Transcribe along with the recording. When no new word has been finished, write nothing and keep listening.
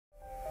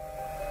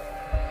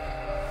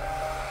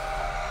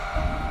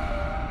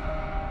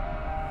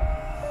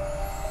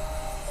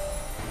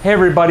Hey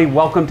everybody,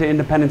 welcome to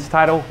Independence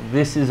Title.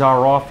 This is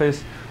our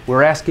office.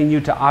 We're asking you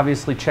to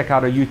obviously check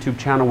out our YouTube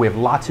channel. We have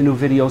lots of new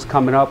videos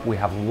coming up. We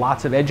have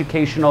lots of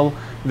educational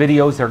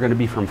videos. They're going to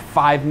be from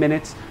 5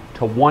 minutes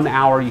to 1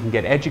 hour. You can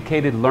get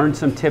educated, learn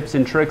some tips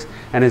and tricks,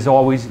 and as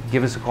always,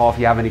 give us a call if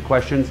you have any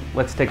questions.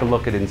 Let's take a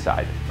look at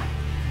inside.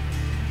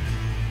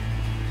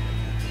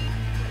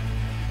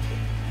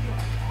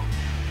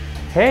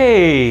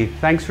 Hey,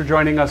 thanks for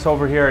joining us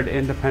over here at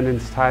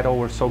Independence Title.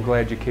 We're so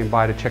glad you came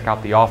by to check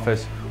out the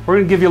office. We're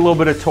going to give you a little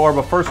bit of tour,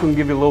 but first we're going to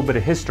give you a little bit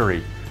of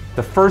history.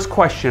 The first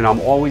question I'm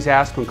always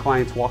asked when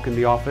clients walk in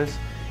the office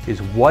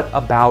is, what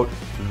about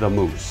the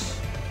moose?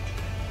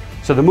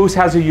 So the moose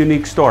has a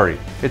unique story.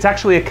 It's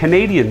actually a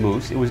Canadian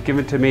moose. It was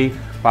given to me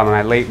by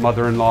my late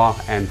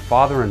mother-in-law and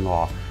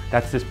father-in-law.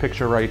 That's this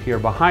picture right here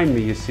behind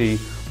me. You see,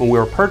 when we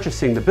were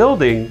purchasing the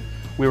building,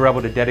 we were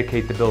able to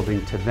dedicate the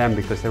building to them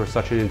because they were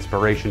such an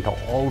inspiration to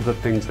all of the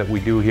things that we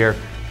do here,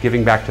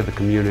 giving back to the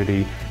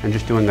community and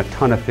just doing a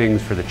ton of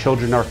things for the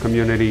children in our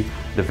community,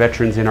 the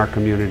veterans in our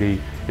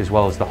community, as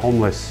well as the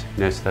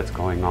homelessness that's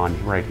going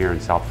on right here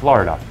in South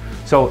Florida.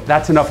 So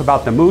that's enough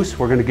about the moose.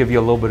 We're going to give you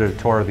a little bit of a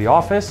tour of the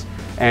office,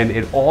 and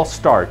it all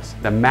starts,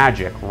 the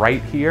magic,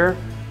 right here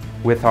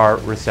with our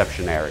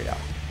reception area.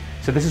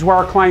 So this is where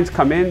our clients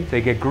come in,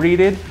 they get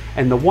greeted,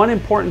 and the one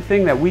important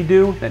thing that we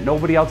do that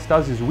nobody else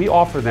does is we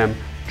offer them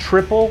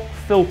triple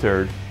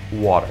filtered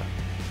water.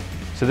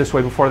 So this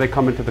way, before they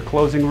come into the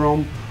closing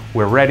room,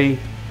 we're ready,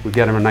 we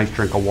get them a nice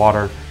drink of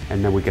water,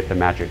 and then we get the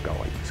magic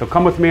going. So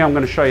come with me, I'm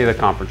going to show you the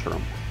conference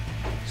room.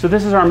 So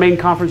this is our main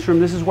conference room.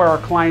 This is where our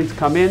clients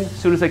come in. As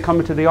soon as they come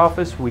into the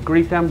office, we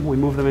greet them, we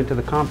move them into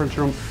the conference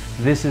room.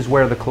 This is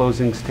where the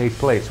closings take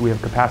place. We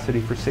have capacity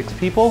for 6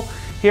 people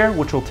here,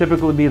 which will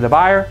typically be the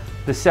buyer,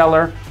 the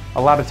seller.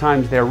 A lot of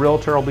times their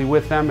realtor will be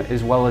with them,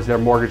 as well as their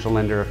mortgage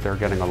lender if they're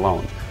getting a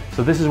loan.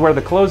 So this is where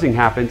the closing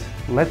happens.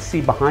 Let's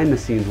see behind the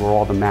scenes where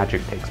all the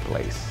magic takes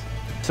place.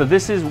 So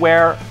this is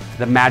where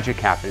the magic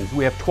happens.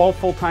 We have 12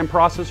 full-time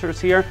processors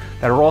here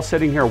that are all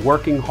sitting here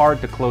working hard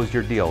to close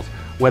your deals.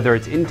 Whether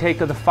it's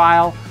intake of the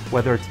file,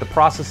 whether it's the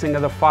processing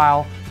of the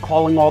file,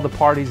 calling all the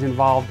parties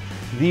involved,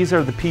 these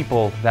are the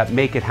people that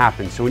make it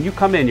happen. So when you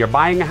come in, you're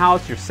buying a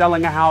house, you're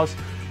selling a house,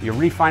 you're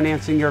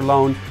refinancing your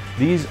loan,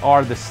 these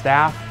are the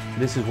staff.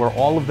 This is where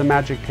all of the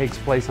magic takes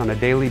place on a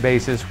daily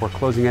basis. We're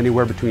closing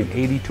anywhere between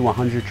 80 to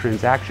 100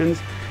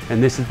 transactions,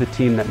 and this is the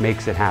team that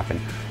makes it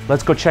happen.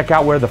 Let's go check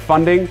out where the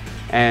funding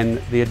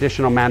and the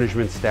additional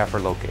management staff are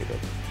located.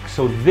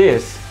 So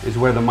this is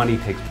where the money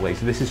takes place.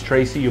 This is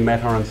Tracy. You met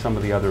her on some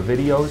of the other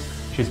videos.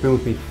 She's been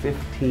with me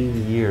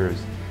 15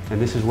 years,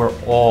 and this is where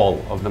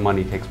all of the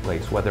money takes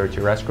place, whether it's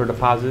your escrow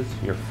deposits,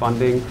 your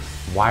funding,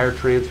 wire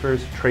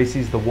transfers.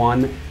 Tracy's the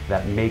one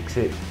that makes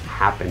it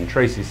happen.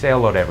 Tracy, say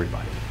hello to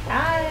everybody.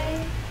 Hi.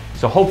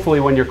 So hopefully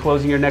when you're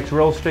closing your next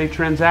real estate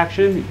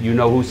transaction, you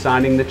know who's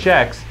signing the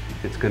checks.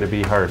 It's going to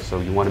be her.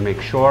 So you want to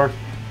make sure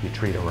you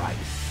treat her right.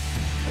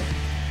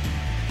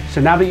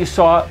 So now that you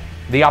saw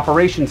the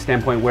operations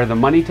standpoint where the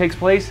money takes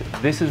place,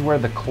 this is where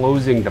the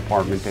closing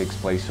department takes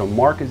place. So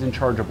Mark is in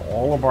charge of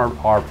all of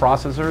our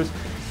processors,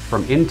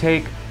 from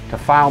intake to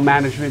file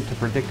management to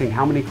predicting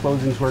how many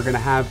closings we're going to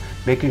have,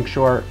 making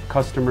sure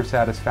customer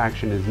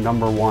satisfaction is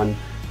 #1.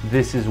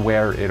 This is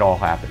where it all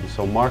happens.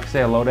 So Mark,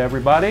 say hello to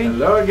everybody.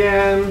 Hello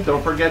again.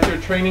 Don't forget your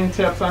training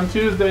tips on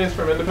Tuesdays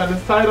from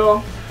Independence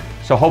Title.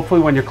 So hopefully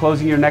when you're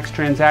closing your next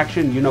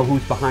transaction, you know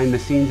who's behind the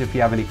scenes. If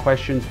you have any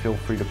questions, feel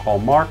free to call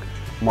Mark.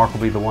 Mark will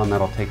be the one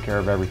that'll take care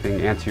of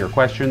everything, answer your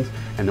questions,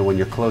 and then when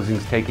your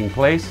closing's taking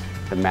place,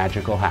 the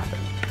magic will happen.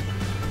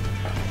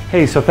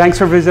 Hey, so thanks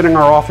for visiting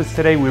our office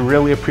today. We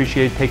really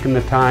appreciate taking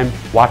the time.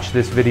 Watch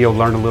this video,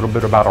 learn a little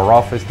bit about our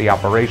office, the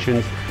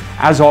operations.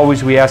 As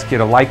always, we ask you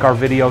to like our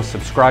video,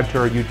 subscribe to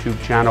our YouTube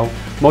channel.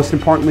 Most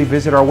importantly,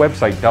 visit our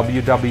website,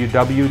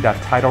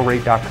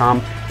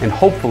 www.titlerate.com, and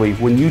hopefully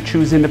when you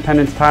choose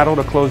Independence Title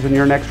to close in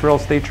your next real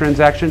estate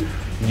transaction,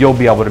 you'll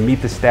be able to meet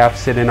the staff,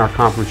 sit in our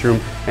conference room,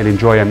 and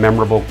enjoy a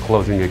memorable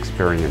closing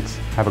experience.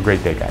 Have a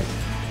great day, guys.